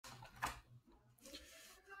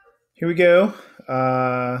Here we go.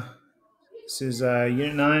 This is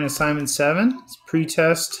Unit 9, Assignment 7. It's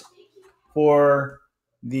pretest for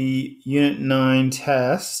the Unit 9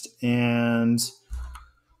 test. And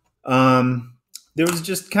there was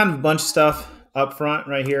just kind of a bunch of stuff up front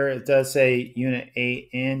right here. It does say Unit 8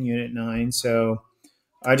 and Unit 9. So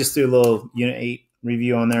I just threw a little Unit 8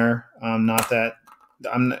 review on there.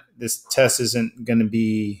 This test isn't going to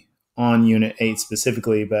be on Unit 8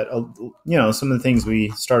 specifically, but some of the things we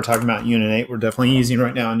started talking about in Unit 8 we're definitely using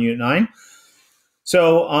right now in Unit 9.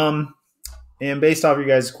 So, and based off your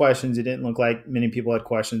guys' questions, it didn't look like many people had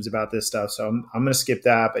questions about this stuff. So I'm going to skip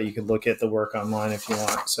that, but you could look at the work online if you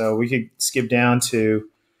want. So we could skip down to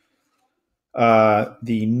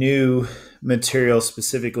the new material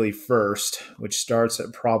specifically first, which starts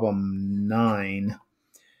at problem 9.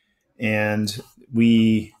 And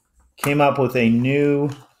we came up with a new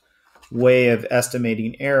way of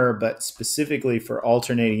estimating error, but specifically for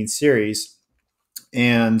alternating series.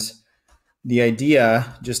 And the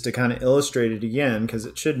idea, just to kind of illustrate it again, because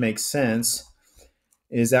it should make sense,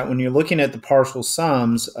 is that when you're looking at the partial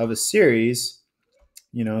sums of a series,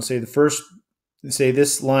 say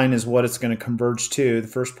this line is what it's going to converge to, the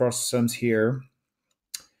first partial sum's here,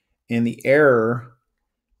 and the error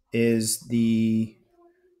is the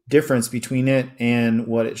difference between it and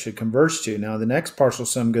what it should converge to. Now the next partial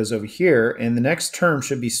sum goes over here, and the next term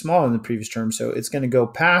should be smaller than the previous term, so it's going to go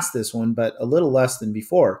past this one, but a little less than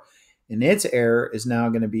before. And its error is now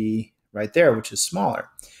going to be right there, which is smaller.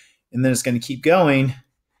 And then it's going to keep going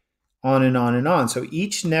on and on and on. So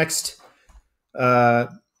each next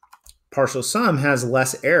partial sum has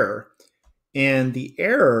less error. And the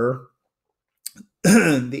error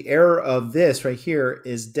the error of this right here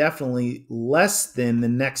is definitely less than the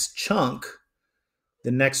next chunk.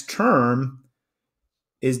 The next term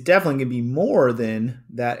is definitely going to be more than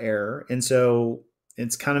that error. And so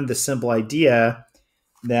it's kind of the simple idea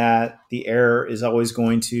that the error is always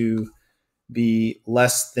going to be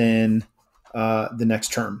less than the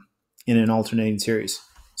next term in an alternating series.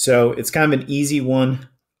 So it's kind of an easy one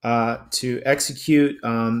to execute.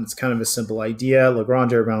 It's kind of a simple idea.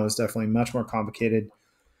 Lagrange error bound was definitely much more complicated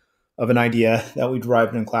of an idea that we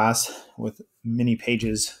derived in class with many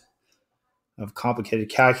pages of complicated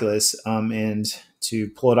calculus, and to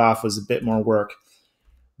pull it off was a bit more work.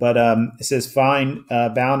 But it says find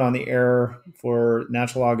bound on the error for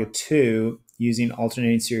natural log of 2 using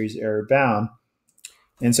alternating series error bound.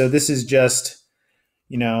 And so this is just,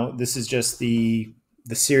 the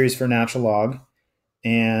series for natural log.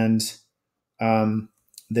 And the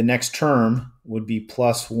next term would be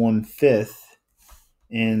plus 1/5.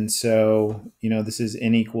 And so, this is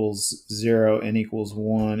n equals 0, n equals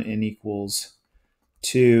 1, n equals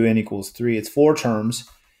 2, n equals 3. It's 4 terms.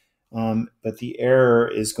 But the error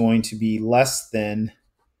is going to be less than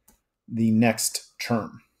the next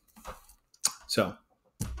term. So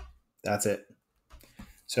that's it.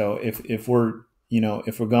 So if we're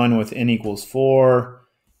going with n equals 4,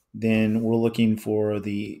 then we're looking for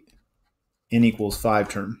the n equals 5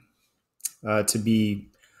 term to be.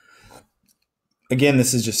 Again,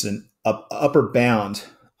 this is just an upper bound.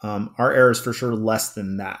 Our error is for sure less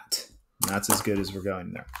than that. That's as good as we're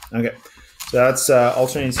going there. Okay. So that's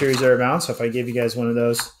alternating series error bound. So if I gave you guys one of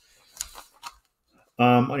those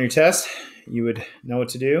on your test, you would know what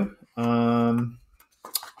to do. But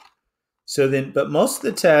most of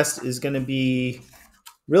the test is going to be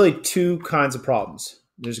really 2 kinds of problems.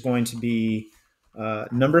 There's going to be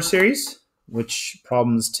number series, which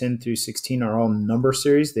problems 10 through 16 are all number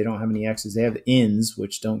series. They don't have any x's. They have n's,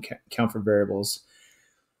 which don't count for variables.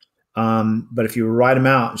 But if you write them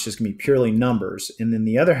out, it's just going to be purely numbers. And then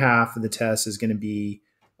the other half of the test is going to be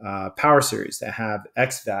power series that have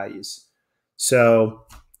x values. So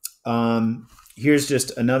here's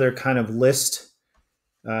just another kind of list,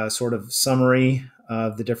 sort of summary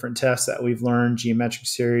of the different tests that we've learned. Geometric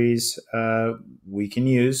series, we can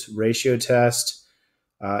use ratio test,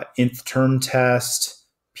 nth term test,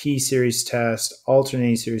 p-series test,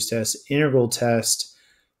 alternating series test, integral test.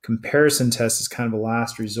 Comparison test is kind of a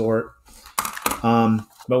last resort.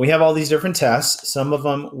 But we have all these different tests. Some of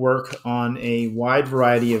them work on a wide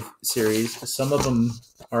variety of series. Some of them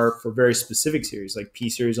are for very specific series, like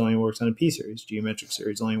p-series only works on a p-series. Geometric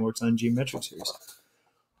series only works on a geometric series.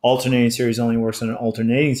 Alternating series only works on an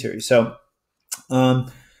alternating series. So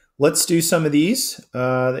let's do some of these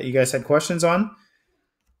that you guys had questions on.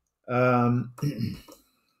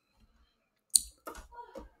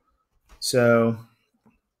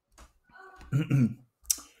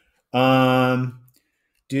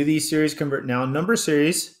 Do these series convert? Now, number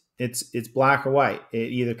series, it's black or white. It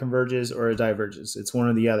either converges or it diverges. It's one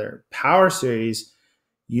or the other. Power series,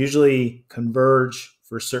 usually converge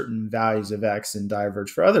for certain values of x and diverge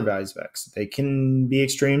for other values of x. They can be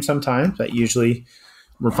extreme sometimes, but usually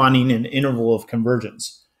we're finding an interval of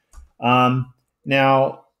convergence.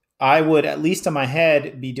 Now, I would, at least in my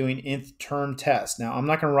head, be doing nth term test. Now, I'm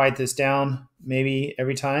not going to write this down maybe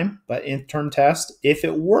every time, but nth term test, if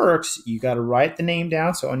it works, you got to write the name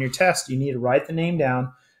down. So on your test, you need to write the name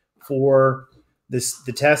down for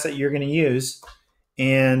the test that you're going to use,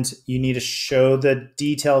 and you need to show the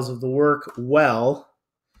details of the work well.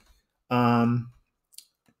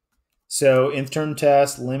 So nth term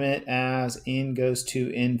test, limit as n goes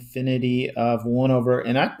to infinity of 1 over,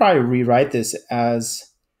 and I'd probably rewrite this as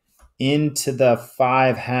n to the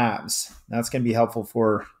 5 halves. That's going to be helpful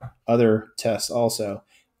for other tests also.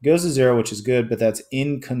 It goes to 0, which is good, but that's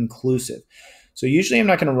inconclusive. So usually I'm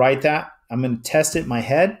not going to write that. I'm going to test it in my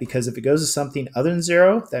head, because if it goes to something other than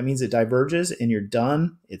 0, that means it diverges and you're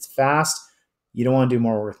done. It's fast. You don't want to do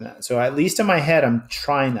more work than that. So at least in my head, I'm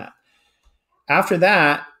trying that. After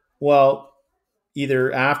that, well,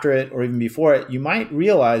 either after it or even before it, you might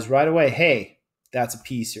realize right away, hey, that's a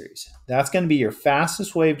p-series. That's going to be your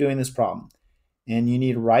fastest way of doing this problem. And you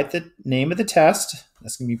need to write the name of the test.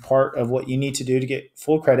 That's going to be part of what you need to do to get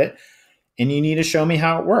full credit. And you need to show me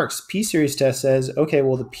how it works. P-series test says, okay,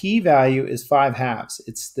 well, the p-value is 5 halves.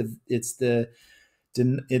 It's the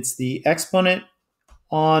exponent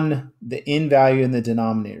on the n value in the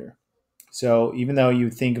denominator. So even though you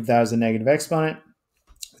think of that as a negative exponent,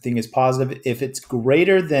 I think it's positive. If it's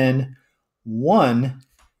greater than 1,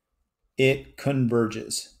 it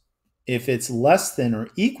converges. If it's less than or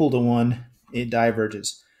equal to 1, it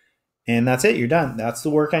diverges. And that's it. You're done. That's the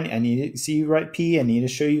work I need to see you write P. I need to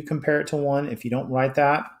show you compare it to 1. If you don't write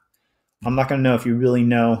that, I'm not going to know if you really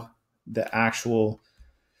know the actual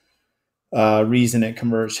reason it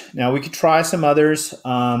converged. Now, we could try some others.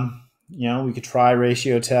 We could try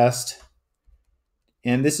ratio test.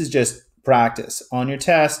 And this is just practice. On your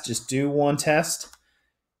test, just do one test.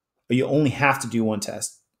 But you only have to do one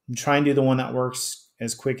test. Try and do the one that works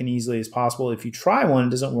as quick and easily as possible. If you try one, it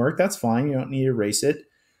doesn't work, that's fine. You don't need to erase it.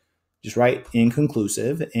 Just write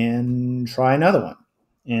inconclusive and try another one.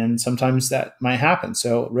 And sometimes that might happen.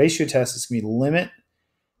 So ratio test is going to be limit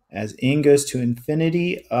as n goes to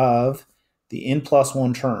infinity of the n plus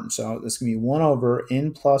 1 term. So this is going to be 1 over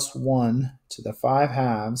n plus 1 to the 5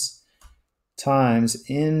 halves times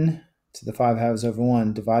n to the 5 halves over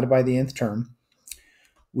 1 divided by the nth term.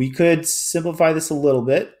 We could simplify this a little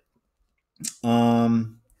bit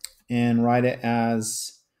and write it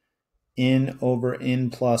as n over n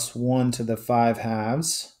plus 1 to the 5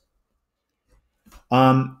 halves.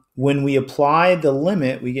 When we apply the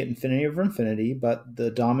limit, we get infinity over infinity, but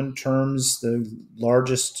the dominant terms, the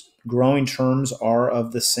largest growing terms, are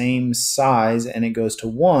of the same size, and it goes to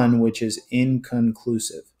 1, which is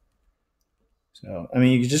inconclusive. So, I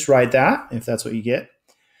mean, you could just write that if that's what you get.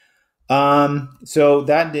 So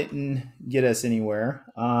that didn't get us anywhere.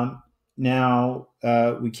 Now,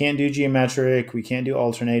 we can't do geometric. We can't do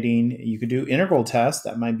alternating. You could do integral test.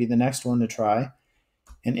 That might be the next one to try.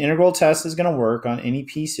 An integral test is going to work on any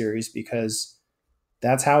p-series because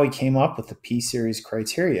that's how we came up with the p-series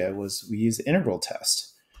criteria, was we use the integral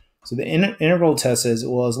test. So the integral test says,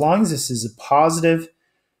 well, as long as this is a positive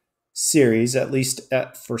series, at least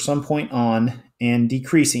for some point on, and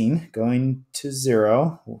decreasing, going to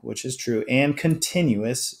 0, which is true, and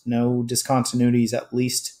continuous, no discontinuities at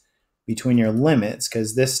least between your limits,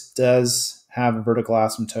 because this does have a vertical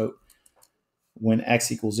asymptote when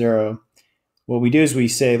x equals 0. What we do is we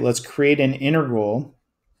say, let's create an integral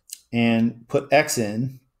and put x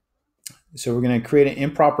in. So we're going to create an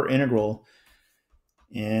improper integral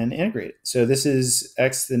and integrate it. So this is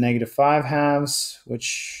x to the negative 5 halves,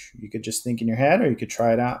 which you could just think in your head, or you could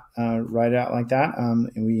try it out, write it out like that. And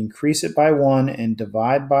we increase it by 1 and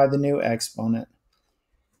divide by the new exponent.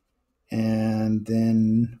 And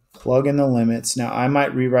then plug in the limits. Now I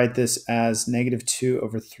might rewrite this as negative 2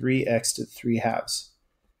 over 3x to the 3 halves.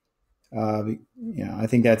 I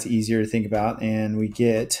think that's easier to think about. And we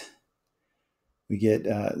get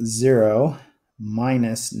 0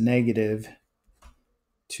 minus negative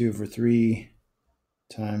 2 over 3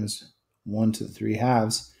 times 1 to the 3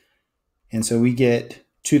 halves. And so we get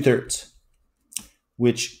 2/3,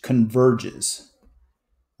 which converges.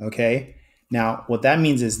 Okay. Now, what that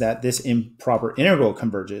means is that this improper integral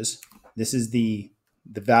converges. This is the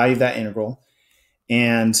value of that integral.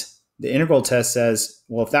 And the integral test says,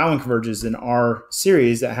 well, if that one converges, then our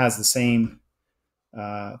series that has the same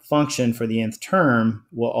function for the nth term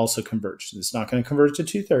will also converge. It's not going to converge to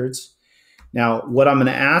 2/3. Now, what I'm going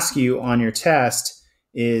to ask you on your test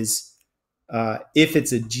is if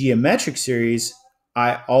it's a geometric series,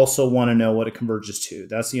 I also want to know what it converges to.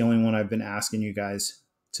 That's the only one I've been asking you guys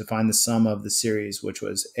to find the sum of the series, which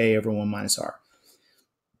was a over 1 minus r.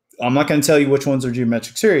 I'm not going to tell you which ones are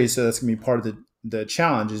geometric series, so that's going to be part of the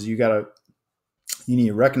challenge is you need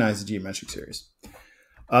to recognize the geometric series.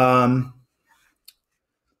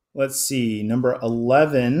 Let's see, number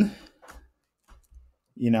 11,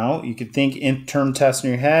 you could think nth term test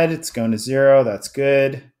in your head. It's going to 0. That's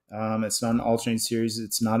good. It's not an alternating series.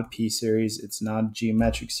 It's not a P series. It's not a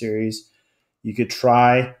geometric series. You could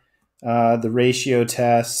try the ratio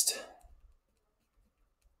test.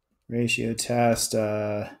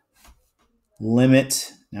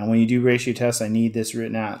 Limit. Now, when you do ratio tests, I need this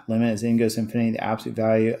written out. Limit as n goes to infinity, the absolute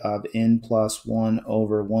value of n plus 1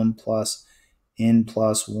 over 1 plus n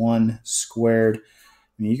plus 1 squared.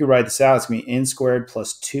 I mean, you could write this out. It's going to be n squared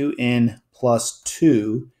plus 2n plus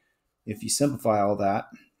 2, if you simplify all that,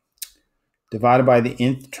 divided by the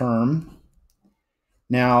nth term.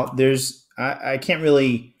 Now, I can't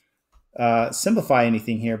really simplify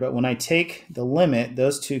anything here, but when I take the limit,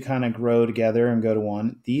 those two kind of grow together and go to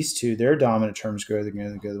 1. These two, their dominant terms grow together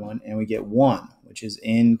and go to 1, and we get 1, which is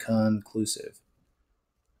inconclusive.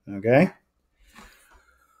 Okay?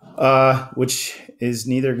 Which is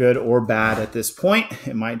neither good or bad at this point.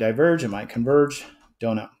 It might diverge, it might converge,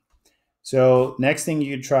 don't know. So next thing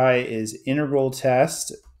you could try is integral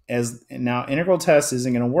test. Now, integral test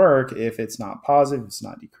isn't going to work if it's not positive, if it's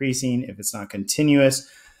not decreasing, if it's not continuous,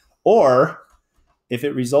 or if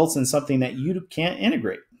it results in something that you can't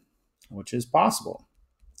integrate, which is possible.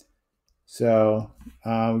 So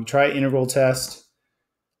we try integral test.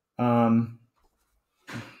 Try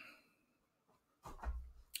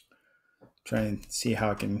and see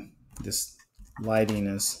how I can, this lighting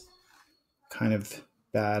is kind of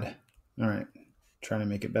bad. All right, trying to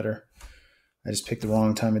make it better. I just picked the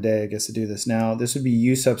wrong time of day, I guess, to do this. Now, this would be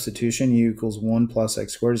u substitution. U equals 1 plus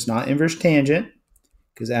x squared. It's not inverse tangent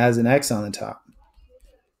because it has an x on the top.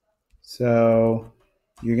 So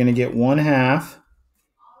you're going to get 1/2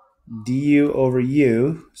 du over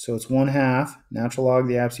u. So it's 1/2 natural log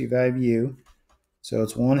the absolute value of u. So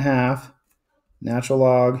it's 1/2 natural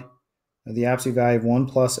log of the absolute value of 1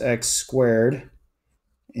 plus x squared.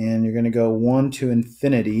 And you're going to go 1 to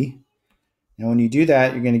infinity. Now, when you do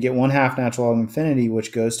that, you're going to get 1/2 natural log of infinity,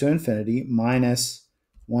 which goes to infinity, minus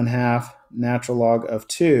 1/2 natural log of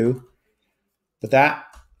 2. But that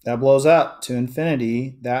blows up to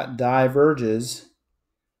infinity. That diverges.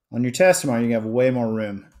 On your test tomorrow, you have way more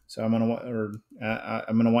room. So I'm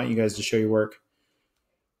gonna want you guys to show your work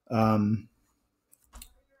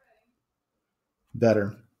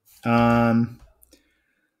better.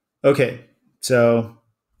 Okay, so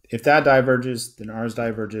if that diverges, then ours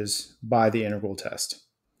diverges by the integral test.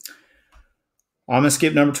 I'm going to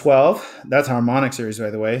skip number 12. That's a harmonic series, by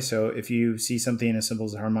the way. So if you see something as simple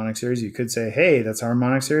as a harmonic series, you could say, hey, that's a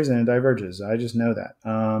harmonic series and it diverges. I just know that.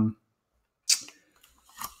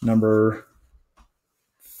 Number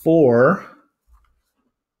 4.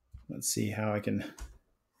 Let's see how I can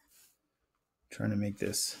try to make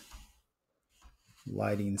this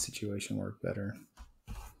lighting situation work better.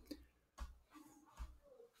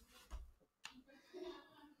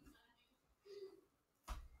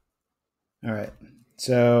 All right,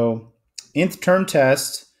 so nth term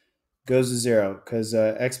test goes to 0 because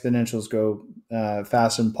exponentials go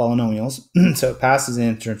faster than polynomials. So it passes the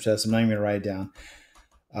nth term test. I'm not even going to write it down.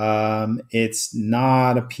 It's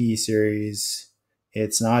not a P series.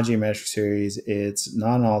 It's not a geometric series. It's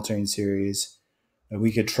not an alternating series.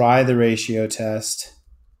 We could try the ratio test.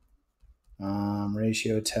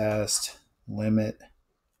 Ratio test, limit.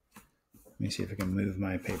 Let me see if I can move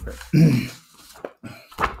my paper.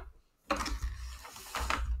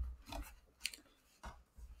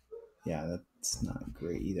 Yeah, that's not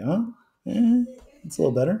great either. Huh? It's a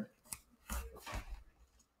little better.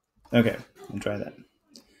 Okay, I'll try that.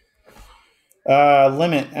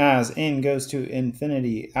 Limit as n goes to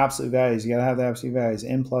infinity. Absolute values. You got to have the absolute values.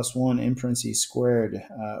 N plus 1 in parentheses squared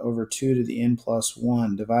over 2 to the n plus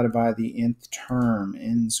 1 divided by the nth term,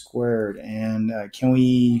 n squared. And can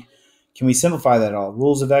we simplify that at all?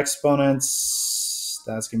 Rules of exponents.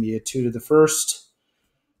 That's going to be a 2 to the first.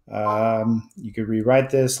 You could rewrite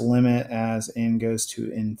this limit as n goes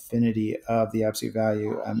to infinity of the absolute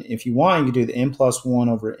value. If you want, you could do the n plus 1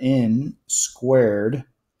 over n squared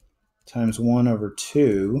times 1 over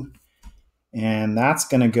 2, and that's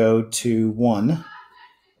going to go to 1.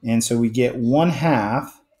 And so we get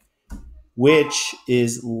 1/2, which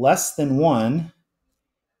is less than 1,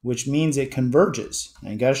 which means it converges.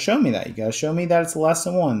 Now you got to show me that. You got to show me that it's less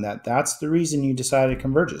than 1. That's the reason you decided to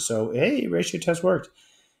converge it. So, hey, ratio test worked.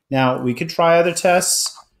 Now, we could try other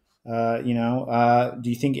tests. Do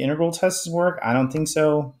you think integral tests work? I don't think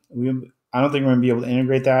so. I don't think we're going to be able to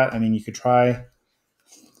integrate that. I mean, you could try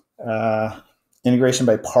integration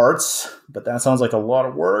by parts, but that sounds like a lot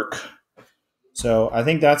of work. So I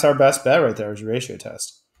think that's our best bet right there is your ratio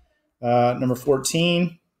test. Number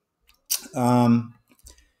 14.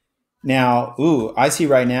 Now, I see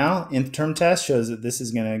right now, nth term test shows that this is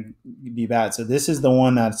going to be bad. So this is the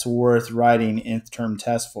one that's worth writing nth term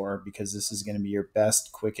test for, because this is going to be your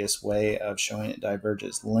best, quickest way of showing it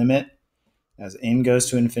diverges. Limit as n goes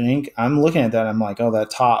to infinity. I'm looking at that. I'm like, oh, that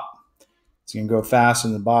top is going to go faster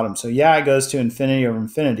than the bottom. So yeah, it goes to infinity over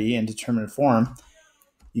infinity in determinate form.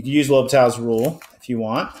 You could use L'Hopital's rule if you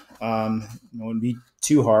want. It wouldn't be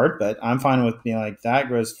too hard, but I'm fine with being like that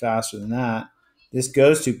grows faster than that. This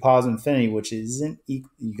goes to positive infinity, which isn't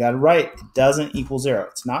equal. You got it right. It doesn't equal 0.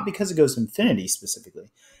 It's not because it goes to infinity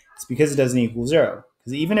specifically. It's because it doesn't equal 0.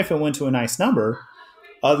 Because even if it went to a nice number,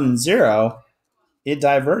 other than 0, it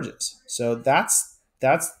diverges. So that's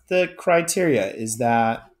the criteria, is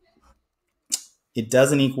that it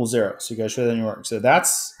doesn't equal 0. So you got to show that in your work. So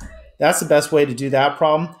that's the best way to do that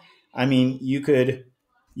problem. I mean, we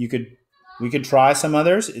could try some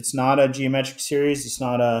others. It's not a geometric series. It's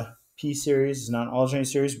not a P series. It's not an alternating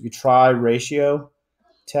series. We could try ratio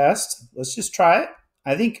test. Let's just try it.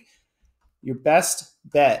 I think your best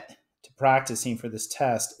bet to practicing for this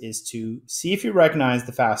test is to see if you recognize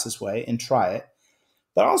the fastest way and try it,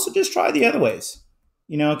 but also just try the other ways,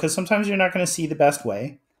 because sometimes you're not going to see the best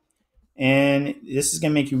way. And this is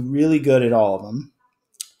going to make you really good at all of them.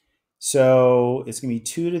 So it's going to be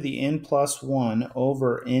 2 to the n plus 1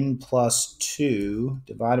 over n plus 2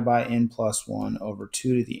 divided by n plus 1 over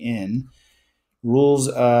 2 to the n. Rules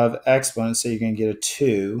of exponents say you're going to get a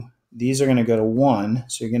 2. These are going to go to 1,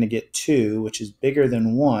 so you're going to get 2, which is bigger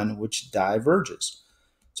than 1, which diverges.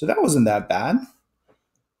 So that wasn't that bad.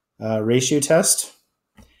 Ratio test.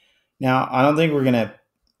 Now, I don't think we're going to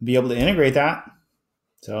be able to integrate that.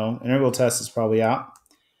 So integral test is probably out.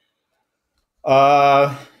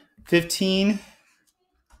 15,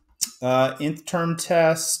 nth term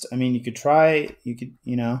test. I mean, you could try,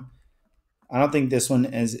 I don't think this one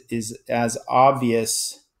is as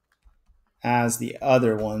obvious as the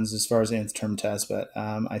other ones as far as nth term test, but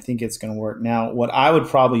I think it's going to work. Now, what I would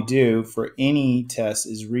probably do for any test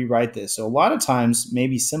is rewrite this. So a lot of times,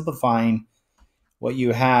 maybe simplifying what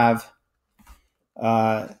you have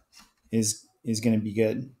is going to be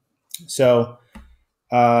good. So,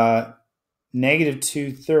 negative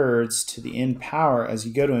 2/3 to the n power, as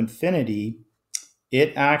you go to infinity,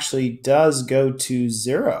 it actually does go to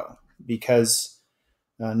 0, because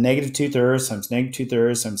negative 2/3 times negative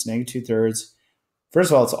 2/3 times negative 2/3.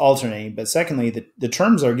 First of all, it's alternating, but secondly, the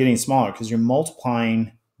terms are getting smaller because you're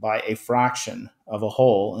multiplying by a fraction of a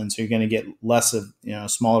whole, and so you're going to get less of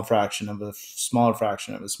smaller fraction of a smaller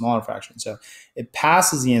fraction of a smaller fraction. So it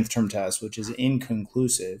passes the nth term test, which is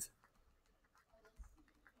inconclusive.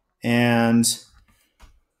 And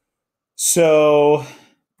so,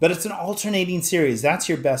 but it's an alternating series. That's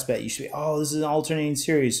your best bet. You should be, this is an alternating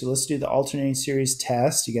series. So let's do the alternating series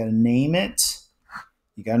test. You got to name it.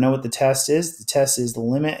 You got to know what the test is. The test is the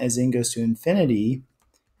limit as n goes to infinity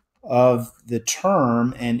of the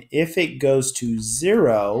term. And if it goes to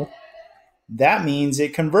 0, that means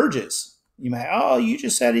it converges. You might, you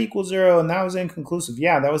just said it equals 0 and that was inconclusive.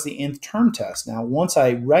 Yeah, that was the nth term test. Now, once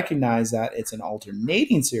I recognize that it's an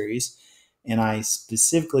alternating series, and I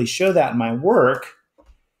specifically show that in my work,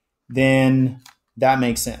 then that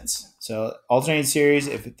makes sense. So alternating series,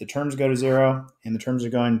 if the terms go to 0 and the terms are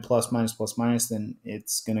going plus, minus, then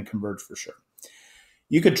it's going to converge for sure.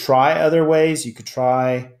 You could try other ways. You could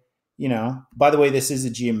try, by the way, this is a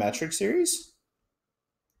geometric series.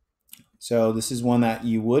 So this is one that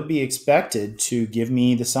you would be expected to give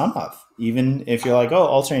me the sum of, even if you're like,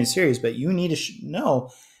 alternating series, but you need to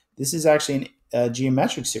know this is actually a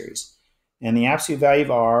geometric series. And the absolute value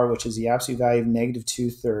of r, which is the absolute value of negative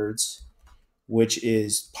 2/3, which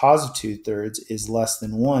is positive 2/3, is less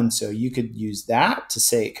than 1. So you could use that to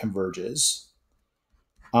say it converges.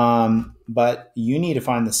 But you need to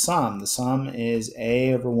find the sum. The sum is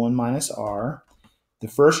a over 1 minus r. The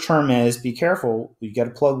first term is, be careful, you got to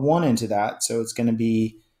plug 1 into that. So it's going to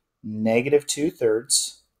be negative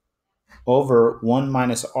 2/3 over 1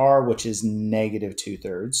 minus r, which is negative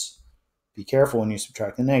 2/3. Be careful when you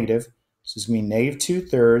subtract the negative. So it's going to be negative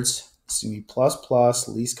 2/3. It's going to be plus,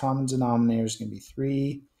 least common denominator is going to be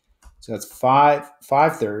 3. So that's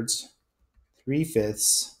 5/3,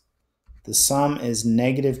 3/5. The sum is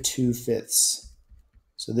negative 2/5.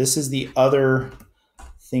 So this is the other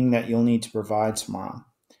thing that you'll need to provide tomorrow.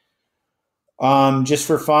 Just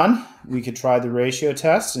for fun, we could try the ratio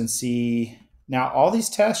test and see. Now, all these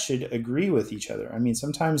tests should agree with each other. I mean,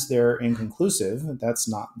 sometimes they're inconclusive. That's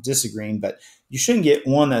not disagreeing, but you shouldn't get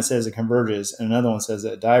one that says it converges and another one says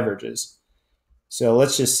it diverges. So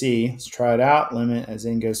let's just see. Let's try it out. Limit as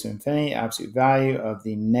n goes to infinity, absolute value of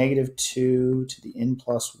the negative 2 to the n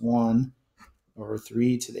plus 1 over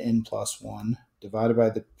 3 to the n plus 1 divided by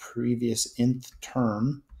the previous nth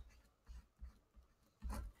term.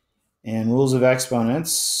 And rules of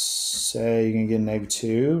exponents say you're going to get a negative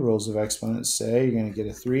 2. Rules of exponents say you're going to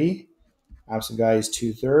get a 3. Absolute value is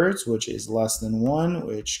 2/3, which is less than 1,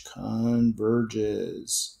 which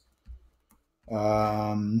converges.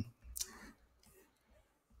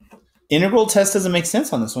 Integral test doesn't make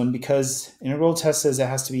sense on this one because integral test says it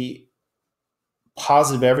has to be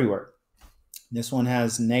positive everywhere. This one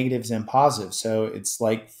has negatives and positives, so it's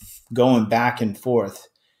like going back and forth.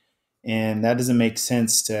 And that doesn't make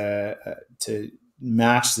sense to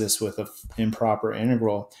match this with an improper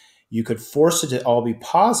integral. You could force it to all be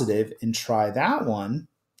positive and try that one,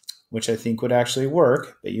 which I think would actually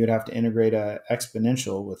work, but you would have to integrate an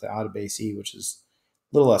exponential without a base e, which is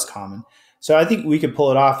a little less common. So I think we could pull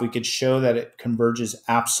it off. We could show that it converges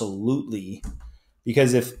absolutely,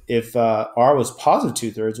 because if r was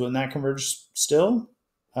positive 2/3, wouldn't that converge still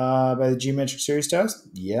by the geometric series test?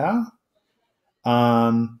 Yeah.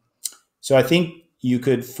 So I think you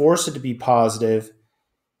could force it to be positive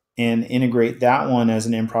and integrate that one as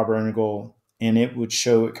an improper integral, and it would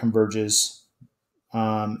show it converges,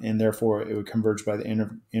 and therefore it would converge by the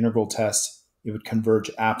integral test. It would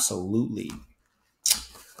converge absolutely.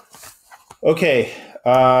 Okay.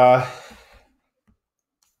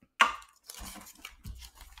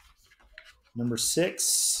 Number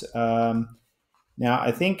 6. Now,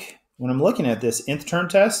 I think when I'm looking at this nth term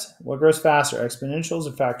test, what grows faster, exponentials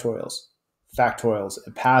or factorials? Factorials.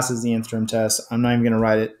 It passes the nth term test. I'm not even going to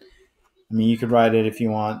write it. I mean, you could write it if you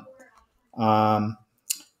want,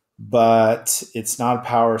 but it's not a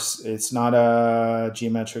power. It's not a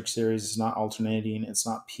geometric series. It's not alternating. It's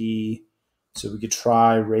not P. So we could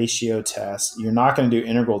try ratio test. You're not going to do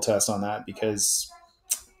integral test on that because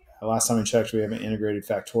the last time we checked, we haven't integrated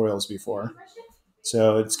factorials before.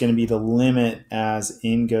 So it's going to be the limit as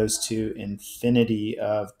n goes to infinity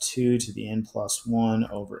of 2 to the n plus 1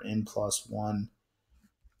 over n plus 1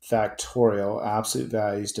 factorial, absolute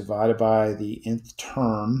values divided by the nth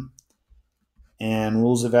term. And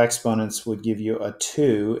rules of exponents would give you a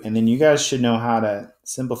 2. And then you guys should know how to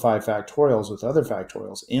simplify factorials with other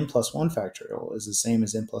factorials. N plus 1 factorial is the same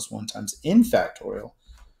as n plus 1 times n factorial.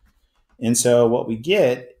 And so what we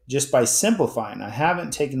get, just by simplifying, I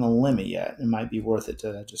haven't taken the limit yet. It might be worth it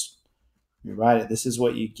to just rewrite it. This is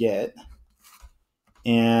what you get.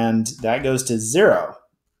 And that goes to 0,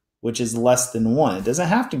 which is less than 1. It doesn't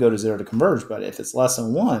have to go to 0 to converge, but if it's less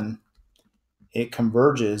than 1, it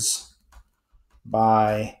converges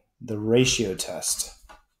by the ratio test.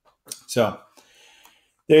 So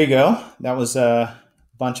there you go. That was a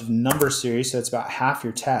bunch of number series, so it's about half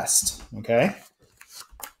your test, okay?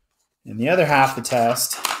 And the other half of the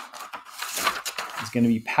test is going to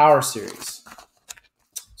be power series.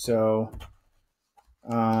 So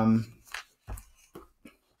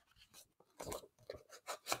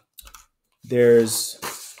there's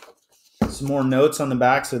some more notes on the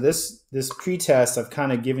back. So this pretest, I've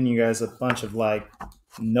kind of given you guys a bunch of like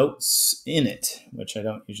notes in it, which I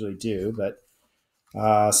don't usually do, but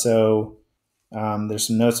there's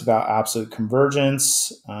some notes about absolute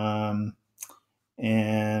convergence and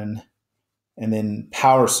then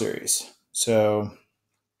power series. So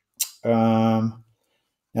now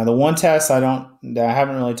the one test that I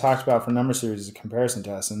haven't really talked about for number series is a comparison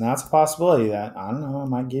test, and that's a possibility that, I don't know, I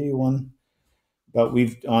might give you one. But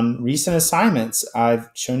on recent assignments, I've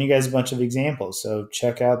shown you guys a bunch of examples. So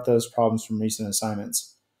check out those problems from recent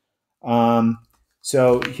assignments.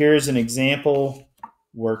 So here's an example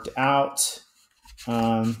worked out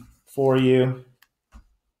for you.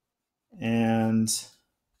 And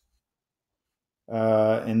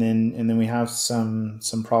then we have some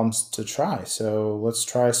problems to try. So let's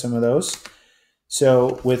try some of those.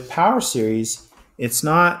 So with power series, it's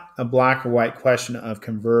not a black or white question of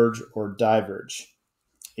converge or diverge.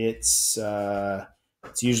 It's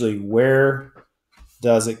usually where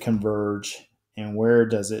does it converge and where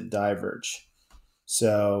does it diverge.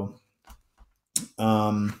 So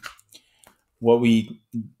what we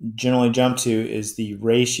generally jump to is the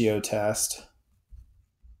ratio test.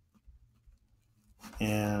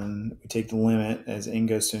 And we take the limit as n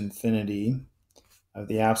goes to infinity of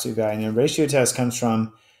the absolute value. And the ratio test comes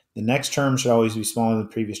from the next term should always be smaller than the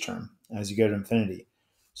previous term as you go to infinity.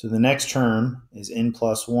 So the next term is n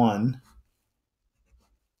plus 1,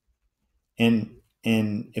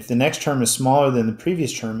 and if the next term is smaller than the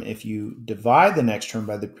previous term, if you divide the next term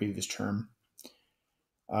by the previous term,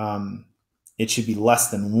 it should be less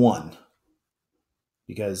than 1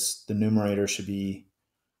 because the numerator should be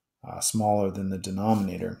smaller than the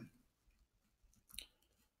denominator.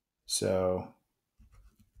 So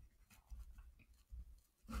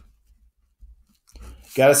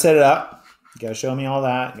got to set it up. Got to show me all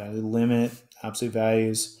that. Got to limit, absolute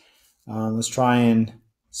values. Let's try and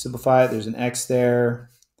simplify it. There's an x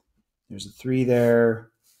there. There's a 3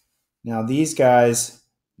 there. Now these guys,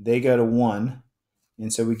 they go to 1.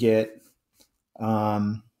 And so we get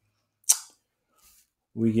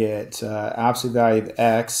absolute value of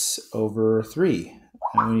x over 3.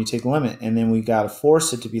 And when you take limit, and then we got to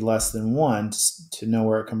force it to be less than 1 to know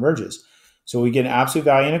where it converges. So we get an absolute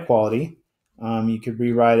value inequality. You could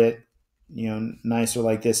rewrite it, nicer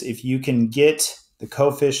like this. If you can get the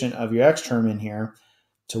coefficient of your x term in here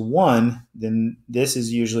to 1, then this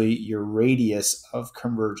is usually your radius of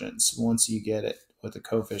convergence. Once you get it with a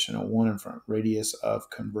coefficient of 1 in front, radius of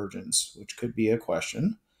convergence, which could be a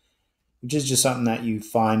question, which is just something that you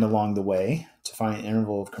find along the way to find an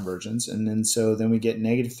interval of convergence. And then we get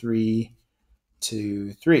 -3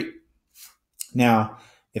 to 3. Now,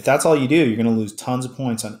 if that's all you do, you're going to lose tons of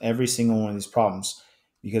points on every single one of these problems,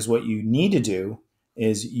 because what you need to do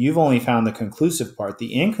is you've only found the conclusive part.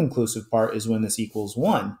 The inconclusive part is when this equals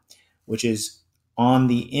 1, which is on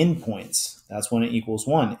the endpoints. That's when it equals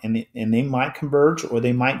 1. And they might converge or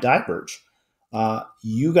they might diverge.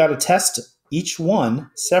 You got to test each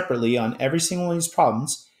one separately on every single one of these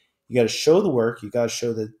problems. You got to show the work. You got to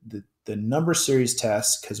show the number series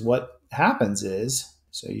test, because what happens is,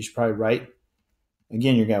 so you should probably write,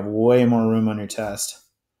 again, you're going to have way more room on your test.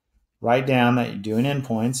 Write down that you're doing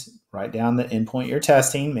endpoints. Write down the endpoint you're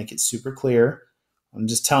testing. Make it super clear. I'm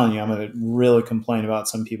just telling you, I'm going to really complain about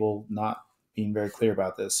some people not being very clear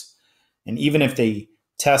about this. And even if they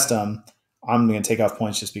test them, I'm going to take off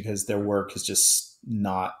points just because their work is just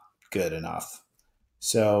not good enough.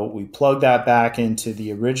 So we plug that back into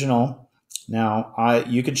the original. Now,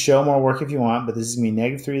 you could show more work if you want, but this is going to be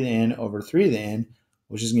 -3 to the n over 3 to the n,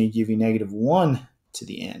 which is going to give you -1 to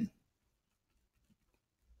the n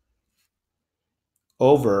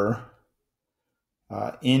over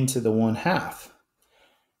n to the 1/2.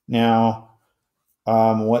 Now,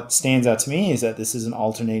 what stands out to me is that this is an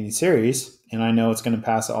alternating series, and I know it's going to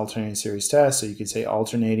pass the alternating series test. So you could say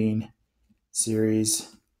alternating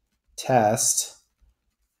series test,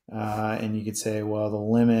 and you could say, well, the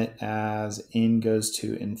limit as n goes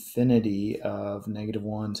to infinity of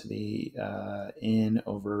 -1 to the n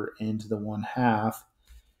over n to the 1/2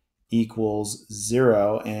 equals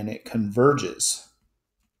 0, and it converges.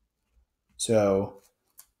 So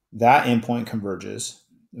that endpoint converges.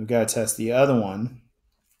 We've got to test the other one.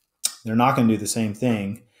 They're not going to do the same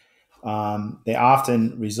thing. They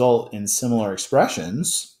often result in similar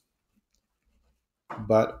expressions,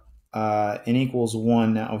 but n equals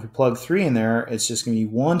 1. Now, if we plug 3 in there, it's just going to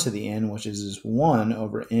be 1 to the n, which is 1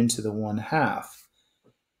 over n to the 1/2.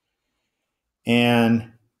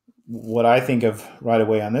 And what I think of right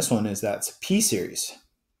away on this one is that's a p-series.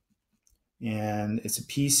 And it's a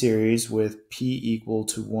p-series with p equal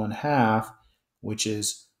to 1/2, which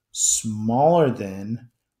is smaller than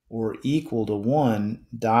or equal to 1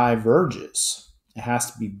 diverges. It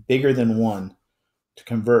has to be bigger than 1 to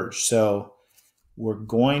converge. So we're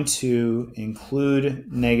going to include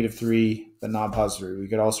 -3, but not +3. We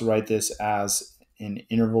could also write this as an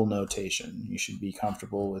interval notation. You should be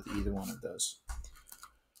comfortable with either one of those.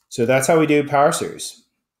 So that's how we do power series.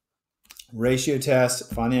 Ratio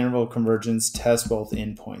test, find the interval of convergence, test both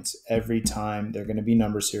endpoints. Every time they're going to be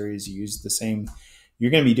number series, use the same.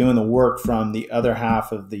 You're going to be doing the work from the other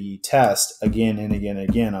half of the test again and again and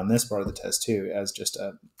again on this part of the test too, as just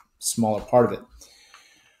a smaller part of it.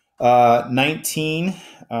 19.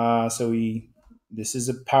 This is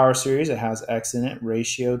a power series. It has x in it.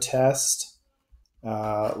 Ratio test.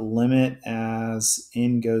 Limit as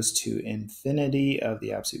n goes to infinity of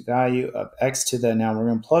the absolute value of x to the, now we're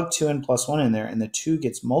going to plug 2n plus 1 in there, and the 2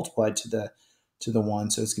 gets multiplied to the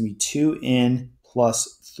 1, so it's going to be 2n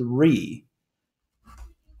plus 3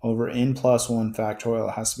 over n plus 1 factorial.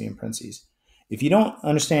 It has to be in parentheses. If you don't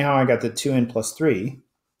understand how I got the 2n plus 3,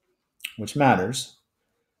 which matters,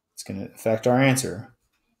 it's going to affect our answer.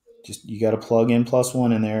 Just, you got to plug n plus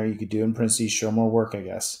 1 in there. You could do it in parentheses, show more work, I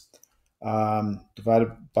guess.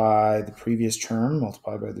 Divided by the previous term,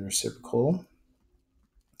 multiplied by the reciprocal.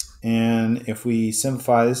 And if we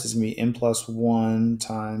simplify this, it's going to be n plus 1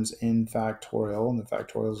 times n factorial, and the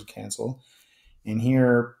factorials will cancel. And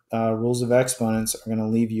here, rules of exponents are going to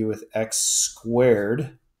leave you with x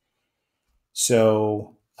squared.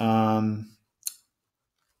 So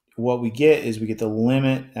what we get is we get the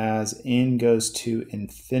limit as n goes to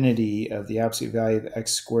infinity of the absolute value of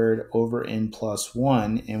x squared over n plus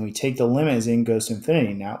 1, and we take the limit as n goes to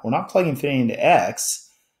infinity. Now, we're not plugging infinity into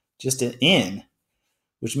x, just an n,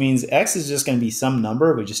 which means x is just going to be some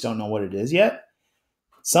number. We just don't know what it is yet.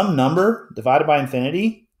 Some number divided by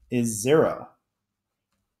infinity is 0,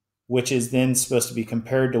 which is then supposed to be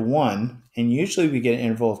compared to 1. And usually we get an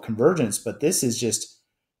interval of convergence, but this is just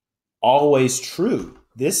always true.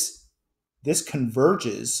 This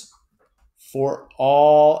converges for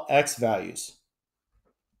all x values.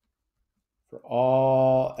 For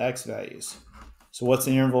all x values. So what's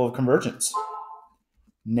the interval of convergence?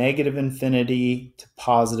 Negative infinity to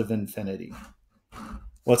positive infinity.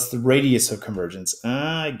 What's the radius of convergence?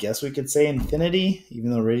 I guess we could say infinity,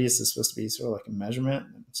 even though radius is supposed to be sort of like a measurement.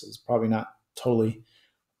 So it's probably not totally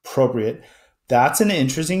appropriate. That's an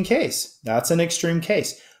interesting case. That's an extreme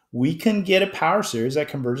case. We can get a power series that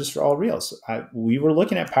converges for all reals. We were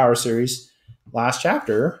looking at power series last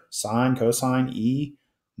chapter, sine, cosine, e.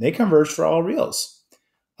 They converge for all reals.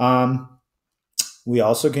 We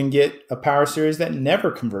also can get a power series that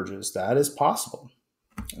never converges. That is possible.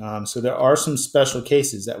 So there are some special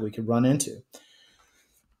cases that we could run into.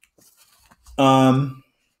 All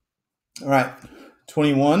right,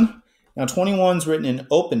 21. Now 21 is written in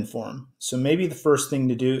open form. So maybe the first thing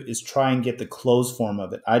to do is try and get the closed form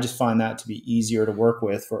of it. I just find that to be easier to work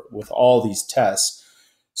with all these tests.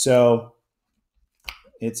 So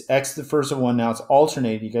it's x to the first of 1. Now it's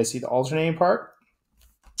alternating. You guys see the alternating part?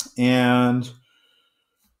 And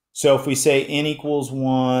so if we say n equals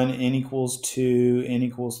 1, n equals 2, n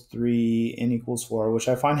equals 3, n equals 4, which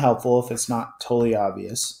I find helpful if it's not totally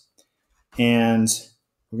obvious. And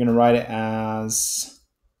we're going to write it as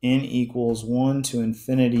n equals 1 to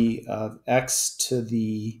infinity of x to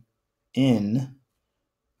the n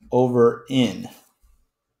over n.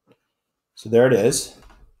 So there it is.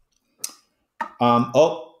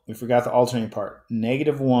 We forgot the alternating part.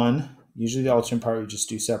 Negative 1. Usually the alternating part we just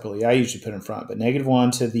do separately. I usually put in front, but negative 1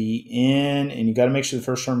 to the n, and you got to make sure the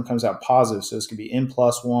first term comes out positive. So this could be n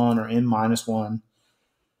plus 1 or n minus 1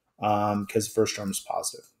 because the first term is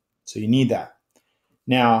positive. So you need that.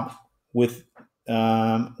 Now, with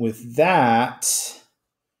that,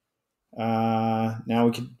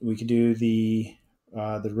 now we could do the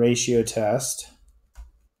ratio test.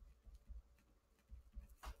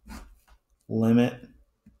 Limit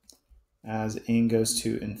as n goes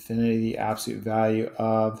to infinity, the absolute value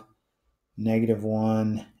of negative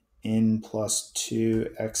 1 n plus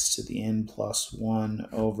 2 x to the n plus 1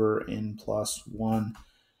 over n plus 1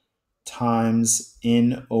 times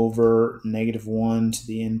n over negative 1 to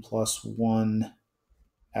the n plus 1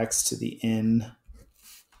 x to the n.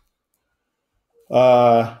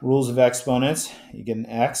 Rules of exponents. You get an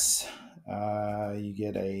x. You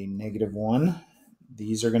get a negative 1.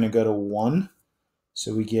 These are going to go to 1.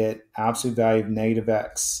 So we get absolute value of negative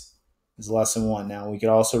x is less than 1. Now we could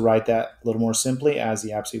also write that a little more simply as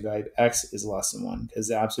the absolute value of x is less than 1, because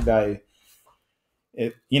the absolute value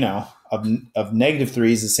of negative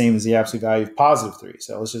 3 is the same as the absolute value of positive 3.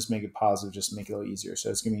 So let's just make it positive, just to make it a little easier. So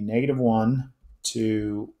it's going to be negative 1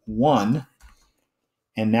 to 1.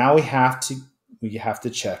 And now we have to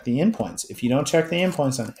check the endpoints. If you don't check the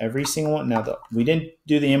endpoints on every single one, now we didn't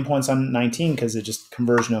do the endpoints on 19 because it just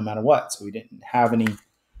converged no matter what. So we didn't have any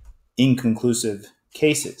inconclusive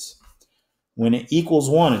cases. When it equals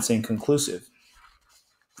 1, it's inconclusive.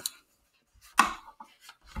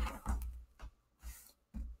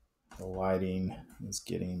 The lighting is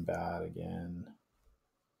getting bad again.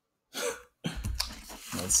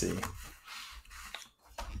 Let's see.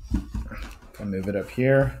 Can I move it up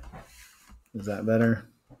here? Is that better?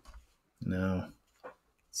 No.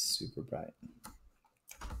 It's super bright.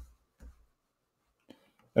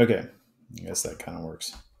 Okay. I guess that kind of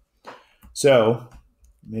works. So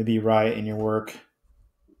maybe write in your work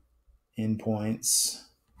endpoints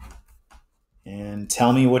and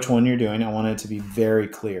tell me which one you're doing. I want it to be very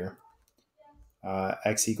clear.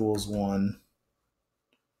 X equals 1.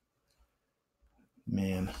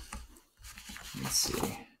 Man. Let's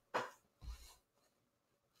see.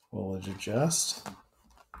 Will it adjust?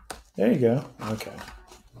 There you go. Okay.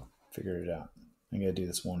 Figured it out. I got to do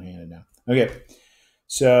this one-handed now. Okay.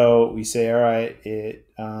 So we say, all right,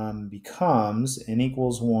 it becomes n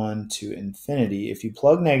equals 1 to infinity. If you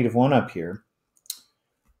plug negative 1 up here,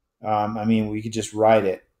 we could just write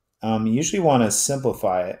it. You usually want to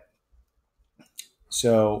simplify it.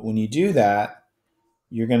 So when you do that,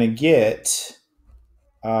 you're going to get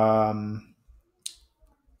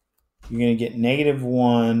negative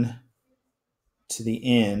 1 to the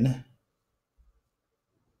n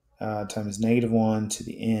times -1 to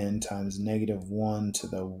the n times -1 to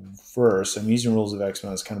the first. So I'm using rules of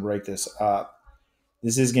exponents to kind of break this up.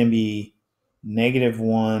 This is going to be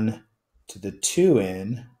 -1 to the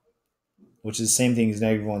 2n, which is the same thing as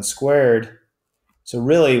 -1 squared. So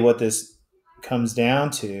really what this comes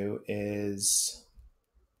down to is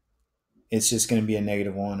it's just going to be a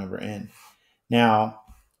 -1 over n. Now,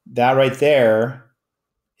 that right there,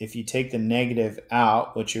 if you take the negative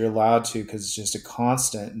out, which you're allowed to because it's just a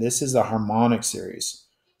constant, this is a harmonic series.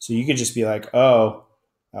 So you could just be like, oh,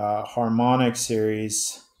 harmonic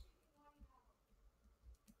series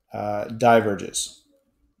diverges.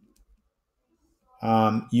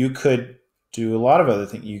 You could do a lot of other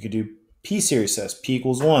things. You could do p-series test, p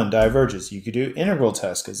equals 1, diverges. You could do integral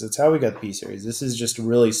test because that's how we got the p-series. This is just a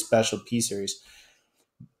really special p-series,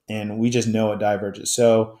 and we just know it diverges.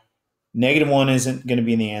 So -1 isn't going to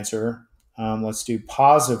be in the answer. Let's do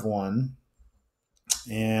 +1.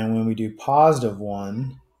 And when we do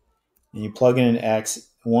 +1, and you plug in an x,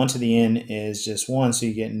 1 to the n is just 1, so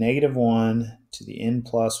you get -1 to the n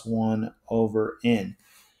plus 1 over n.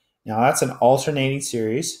 Now that's an alternating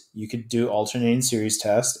series. You could do alternating series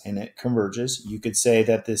test, and it converges. You could say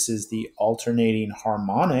that this is the alternating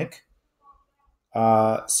harmonic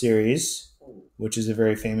series, which is a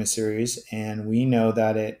very famous series, and we know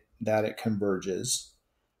that it converges.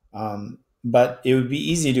 But it would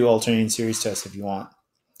be easy to do alternating series test if you want.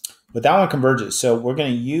 But that one converges. So we're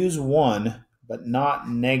going to use 1, but not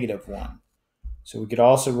 -1. So we could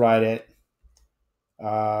also write it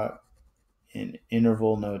in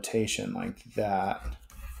interval notation like that.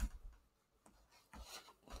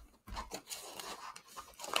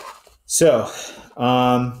 So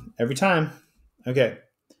every time. Okay.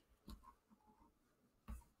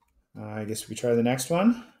 I guess we try the next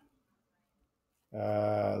one.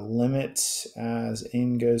 Limit as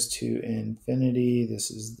n goes to infinity.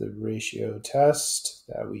 This is the ratio test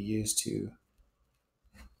that we use to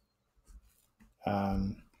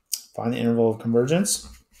find the interval of convergence.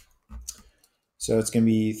 So it's going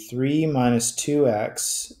to be 3 minus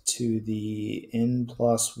 2x to the n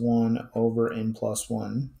plus 1 over n plus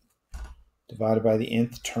 1 divided by the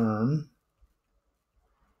nth term.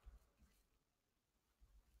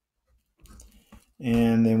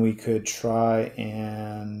 And then we could try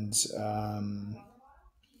and,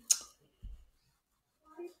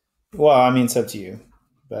 well, I mean, it's up to you.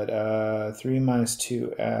 But 3 minus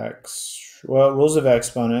 2x, well, rules of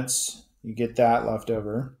exponents, you get that left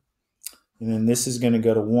over. And then this is going to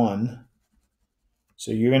go to 1.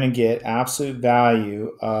 So you're going to get absolute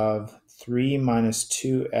value of 3 minus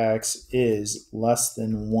 2x is less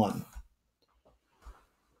than 1.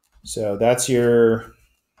 So that's your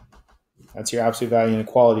absolute value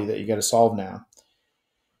inequality that you got to solve now.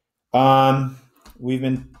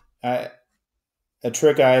 A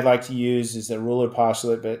trick I like to use is the ruler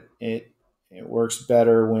postulate, but it works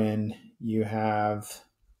better when you have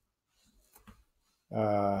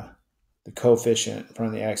the coefficient in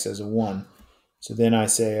front of the x as a 1. So then I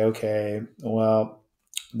say, okay, well,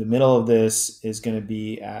 the middle of this is going to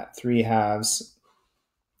be at 3/2,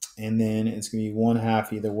 and then it's going to be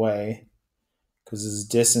 1/2 either way, because this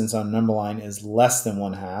distance on number line is less than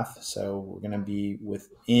 1/2. So we're going to be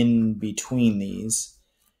within between these.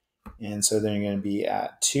 And so then you're going to be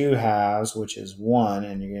at 2/2, which is 1,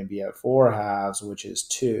 and you're going to be at 4/2, which is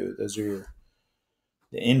 2. Those are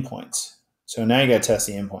the endpoints. So now you got to test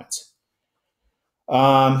the endpoints.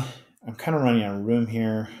 I'm kind of running out of room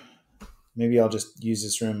here. Maybe I'll just use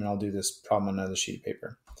this room and I'll do this problem on another sheet of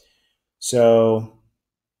paper. So,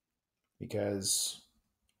 because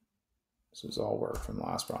this was all work from the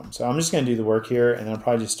last problem. So I'm just going to do the work here, and then I'll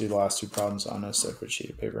probably just do the last 2 problems on a separate sheet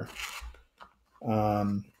of paper.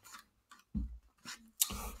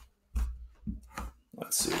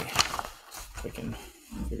 Let's see if I can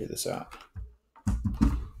figure this out.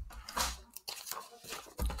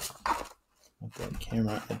 Let that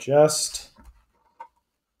camera adjust.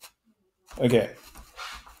 Okay.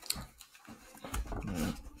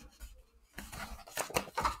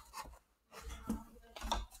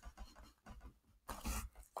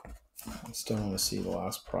 I still want to see the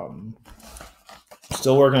last problem.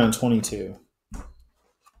 Still working on 22.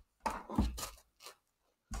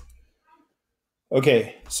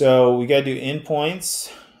 Okay, so we got to do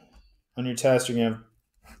endpoints. On your test, you're going to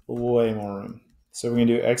have way more room. So we're going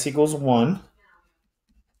to do x equals 1.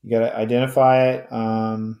 You got to identify it,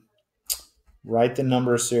 write the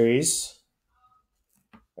number series,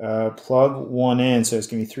 plug 1 in. So it's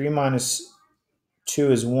going to be 3 minus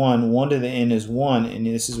 2 is 1. 1 to the n is 1, and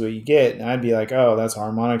this is what you get. And I'd be like, oh, that's a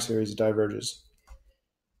harmonic series, it diverges.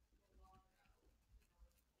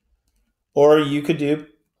 Or you could do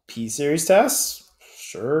P series tests.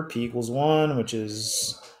 Sure, P equals 1, which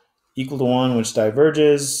is equal to 1, which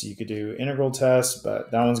diverges. You could do integral tests,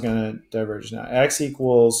 but that one's going to diverge. Now, X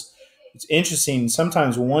equals, it's interesting,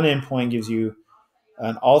 sometimes one endpoint gives you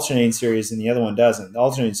an alternating series and the other one doesn't. The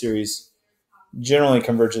alternating series generally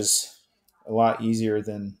converges a lot easier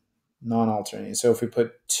than non-alternating. So if we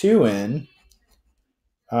put 2 in,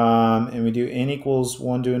 and we do n equals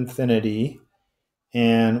 1 to infinity,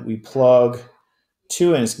 and we plug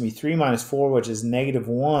 2 in, it's going to be 3 minus 4, which is negative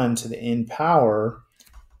 1 to the n power,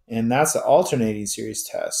 and that's the alternating series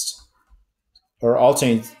test. Or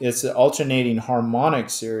it's the alternating harmonic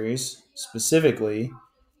series specifically,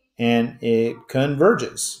 and it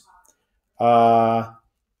converges.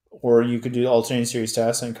 Or you could do alternating series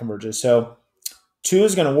test and it converges. So 2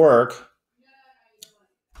 is going to work.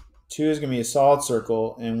 2 is going to be a solid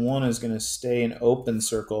circle, and 1 is going to stay an open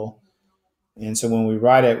circle. And so when we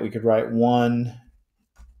write it, we could write 1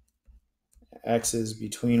 x's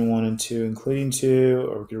between 1 and 2, including 2,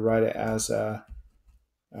 or we could write it as a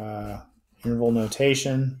interval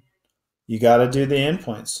notation. You got to do the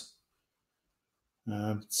endpoints.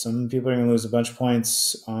 Some people are going to lose a bunch of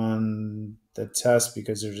points on the test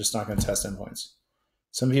because they're just not going to test endpoints.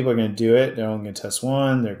 Some people are going to do it. They're only going to test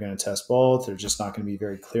one. They're going to test both. They're just not going to be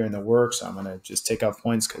very clear in the work. So I'm going to just take off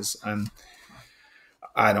points because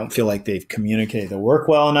I don't feel like they've communicated the work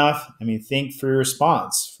well enough. I mean, think for your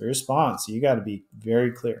response. For your response, you got to be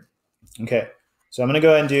very clear. Okay, so I'm going to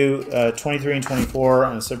go ahead and do 23 and 24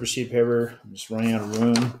 on a separate sheet of paper. I'm just running out of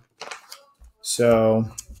room. So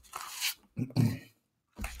let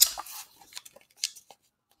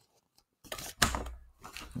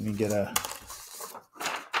me get a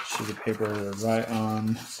sheet of paper to write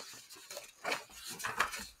on.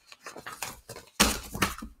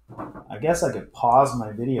 I guess I could pause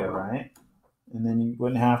my video, right? And then you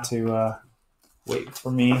wouldn't have to wait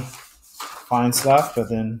for me to find stuff, but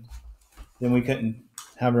then we couldn't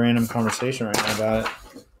have a random conversation right now about it.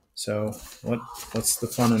 So what's the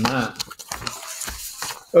fun in that?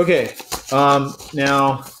 Okay,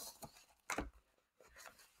 now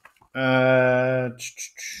I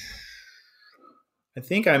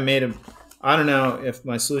think I made a, I don't know if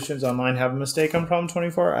my solutions online have a mistake on problem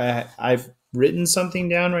 24. I've written something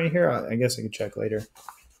down right here. I guess I could check later.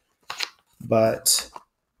 But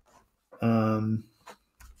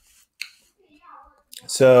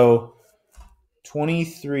so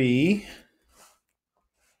 23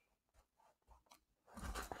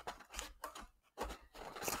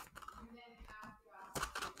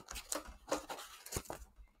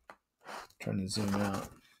 trying to zoom out.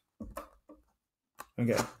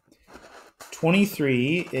 Okay.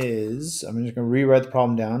 23 is, I'm just going to rewrite the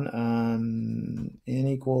problem down. N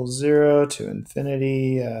equals 0 to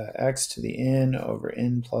infinity, x to the n over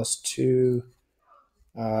n plus 2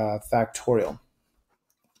 factorial.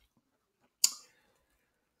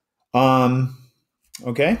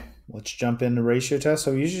 Okay, let's jump into ratio test.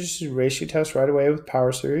 So we usually just do ratio test right away with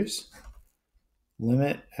power series.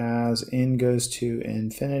 Limit as n goes to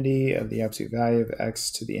infinity of the absolute value of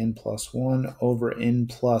x to the n plus 1 over n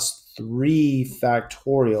plus 3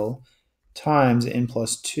 factorial times n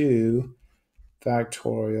plus 2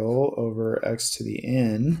 factorial over x to the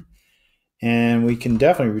n. And we can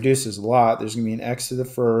definitely reduce this a lot. There's going to be an x to the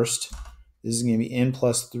first. This is going to be n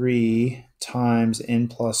plus 3 times n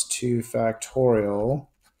plus 2 factorial,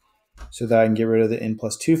 so that I can get rid of the n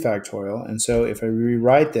plus 2 factorial. And so if I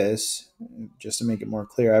rewrite this, just to make it more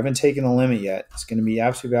clear, I haven't taken the limit yet. It's going to be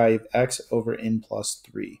absolute value of x over n plus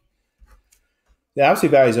 3. The absolute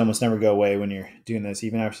values almost never go away when you're doing this,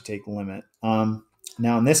 even after you take the limit.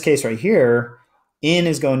 Now in this case right here, n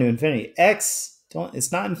is going to infinity. X,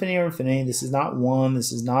 it's not infinity or infinity. This is not 1.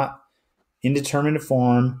 This is not indeterminate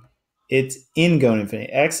form. It's n going to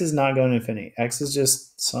infinity. X is not going to infinity. X is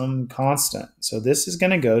just some constant. So this is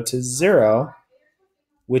going to go to 0,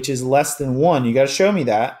 which is less than 1. You got to show me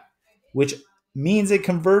that, which means it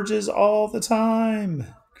converges all the time.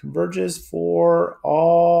 Converges for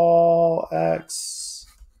all x.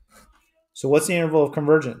 So what's the interval of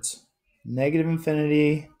convergence? Negative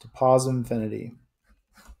infinity to positive infinity.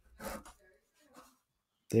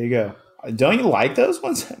 There you go. Don't you like those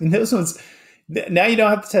ones? I mean, those ones, now you don't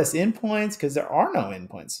have to test endpoints because there are no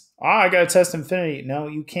endpoints. I got to test infinity. No,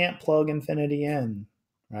 you can't plug infinity in,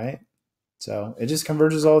 right? So it just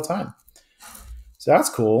converges all the time. So that's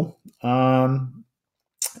cool. And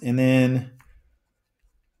then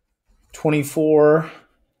 24,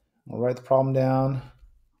 I'll write the problem down.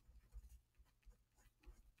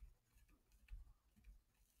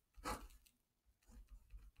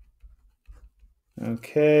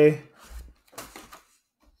 Okay.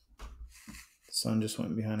 sun just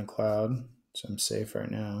went behind a cloud, so I'm safe right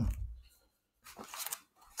now.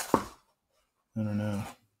 I don't know.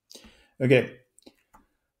 Okay.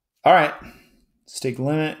 All right. Let's take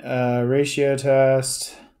limit ratio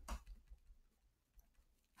test.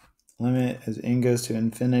 Limit as n goes to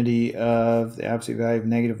infinity of the absolute value of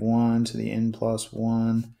 -1 to the n plus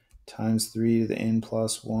 1 times 3 to the n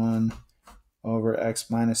plus 1 over x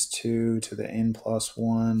minus 2 to the n plus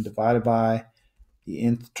 1 divided by the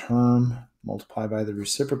nth term multiplied by the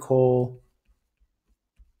reciprocal.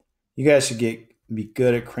 You guys should be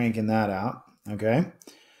good at cranking that out, okay?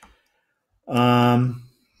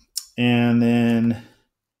 And then,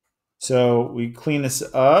 so we clean this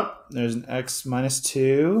up. There's an x minus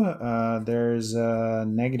 2. There's a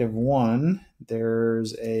 -1.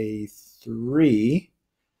 There's a 3.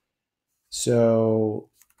 So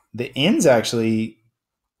the n's actually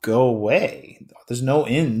go away. There's no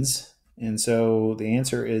n's. And so the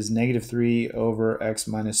answer is -3 over x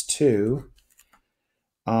minus 2.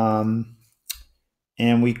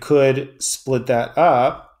 And we could split that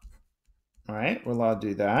up. All right, we're allowed to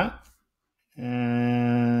do that.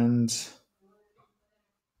 And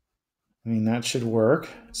I mean, that should work.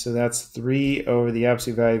 So that's 3 over the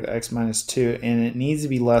absolute value of x minus 2, and it needs to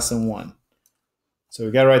be less than 1. So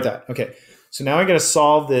we got to write that. Okay, so now we got to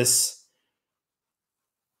solve this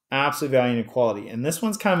absolute value inequality. And this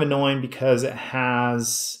one's kind of annoying because it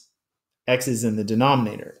has x's in the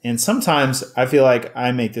denominator. And sometimes I feel like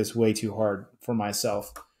I make this way too hard for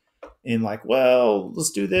myself in like, well,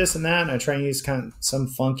 let's do this and that. And I try and use kind of some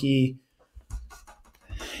funky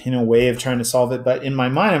way of trying to solve it. But in my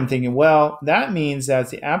mind, I'm thinking, well, that means that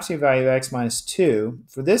the absolute value of x minus 2.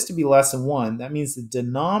 For this to be less than 1, that means the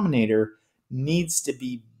denominator needs to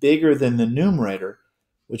be bigger than the numerator,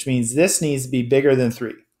 which means this needs to be bigger than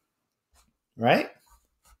 3. Right?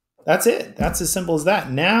 That's it. That's as simple as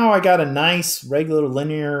that. Now I got a nice regular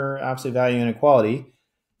linear absolute value inequality.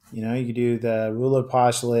 You could do the ruler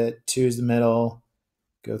postulate, 2 is the middle,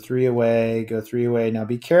 go 3 away, go 3 away. Now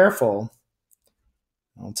be careful.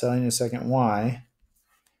 I'll tell you in a second why.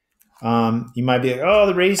 You might be like, oh,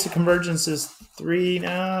 the radius of convergence is 3. No,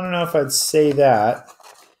 I don't know if I'd say that.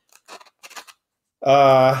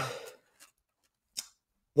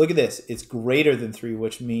 Look at this. It's greater than 3,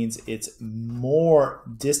 which means it's more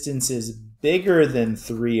distances bigger than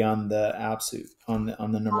 3 on the absolute, on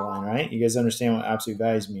the number line, right? You guys understand what absolute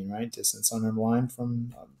values mean, right? Distance on number line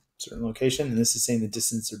from a certain location. And this is saying the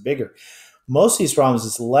distances are bigger. Most of these problems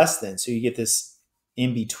is less than, so you get this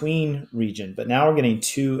in-between region. But now we're getting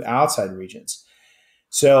 2 outside regions.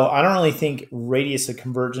 So I don't really think radius of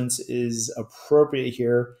convergence is appropriate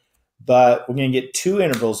here, but we're going to get 2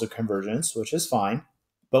 intervals of convergence, which is fine.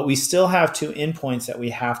 But we still have 2 endpoints that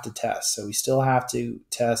we have to test. So we still have to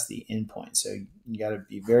test the endpoint. So you got to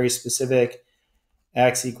be very specific.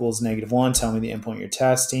 X equals -1. Tell me the endpoint you're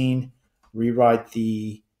testing. Rewrite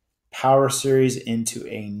the power series into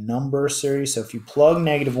a number series. So if you plug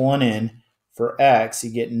 -1 in for x,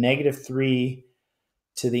 you get -3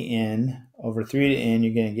 to the n over 3 to n.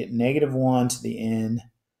 You're going to get -1 to the n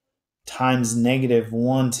times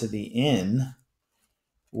 -1 to the n,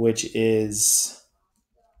 which is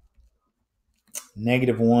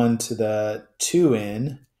 -1 to the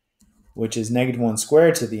 2n, which is -1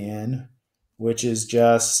 squared to the n, which is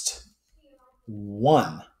just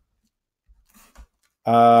 1.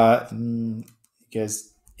 Because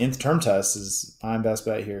nth term test is my best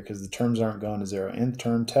bet here because the terms aren't going to 0. Nth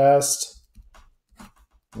term test,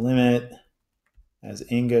 limit as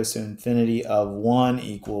n goes to infinity of 1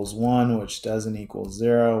 equals 1, which doesn't equal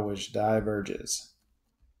 0, which diverges.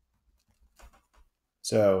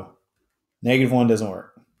 So -1 doesn't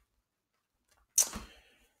work.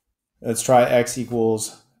 Let's try x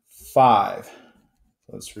equals 5.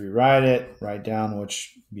 Let's rewrite it. Write down,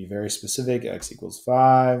 which be very specific, x equals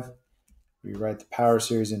 5. Rewrite the power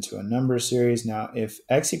series into a number series. Now, if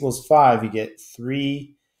x equals 5, you get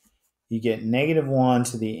 3, you get -1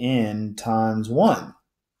 to the n times 1.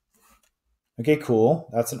 Okay, cool.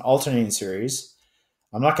 That's an alternating series.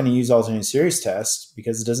 I'm not going to use alternating series test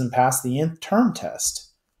because it doesn't pass the nth term test.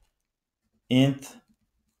 Nth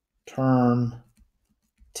term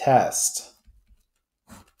test.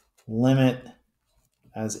 Limit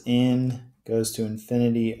as n goes to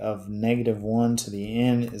infinity of -1 to the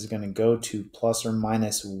n is going to go to plus or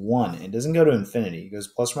minus 1. It doesn't go to infinity. It goes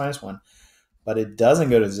plus or minus 1, but it doesn't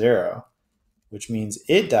go to 0, which means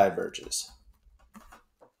it diverges.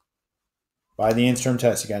 By the nth term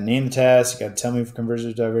test, you got to name the test, you got to tell me if converges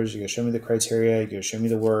or diverges, you got to show me the criteria, you got to show me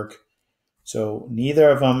the work. So neither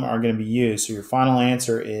of them are going to be used. So your final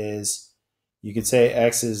answer is, you could say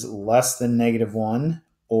x is less than -1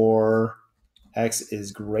 or x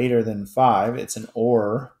is greater than 5. It's an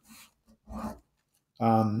or.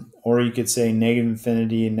 Or you could say negative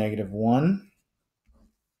infinity and negative 1.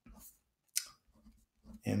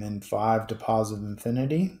 And then 5 to positive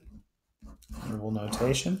infinity. Interval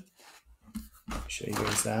notation. I'll show you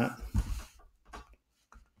guys that.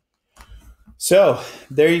 So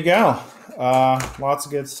there you go. Lots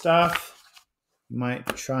of good stuff. You might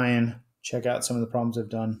try and check out some of the problems I've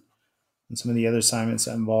done and some of the other assignments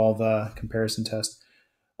that involve comparison test.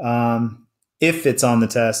 If it's on the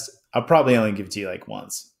test, I'll probably only give it to you like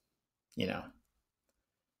once,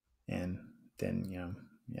 and then,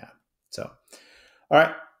 yeah. So, all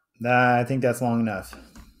right. I think that's long enough.